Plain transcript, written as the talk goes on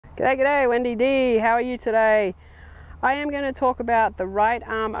G'day, Wendy D. How are you today? I am going to talk about the right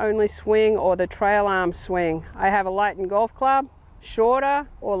arm only swing or the trail arm swing. I have a Lighten golf club, shorter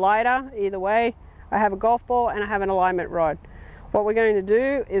or lighter, either way. I have a golf ball and I have an alignment rod. What we're going to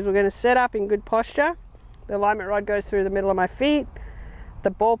do is we're going to set up in good posture. The alignment rod goes through the middle of my feet.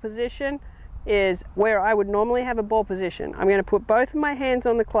 The ball position is where I would normally have a ball position. I'm going to put both of my hands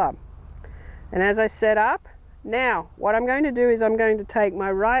on the club. And as I set up, now what I'm going to do is I'm going to take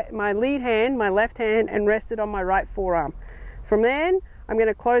my lead hand, my left hand, and rest it on my right forearm. From then, I'm going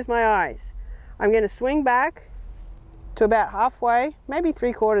to close my eyes. I'm going to swing back to about halfway, maybe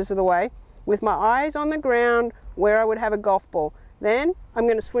 3/4 of the way, with my eyes on the ground where I would have a golf ball. Then I'm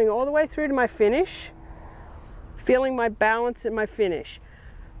going to swing all the way through to my finish, feeling my balance at my finish.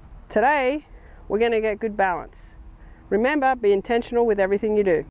 Today, we're going to get good balance. Remember, be intentional with everything you do.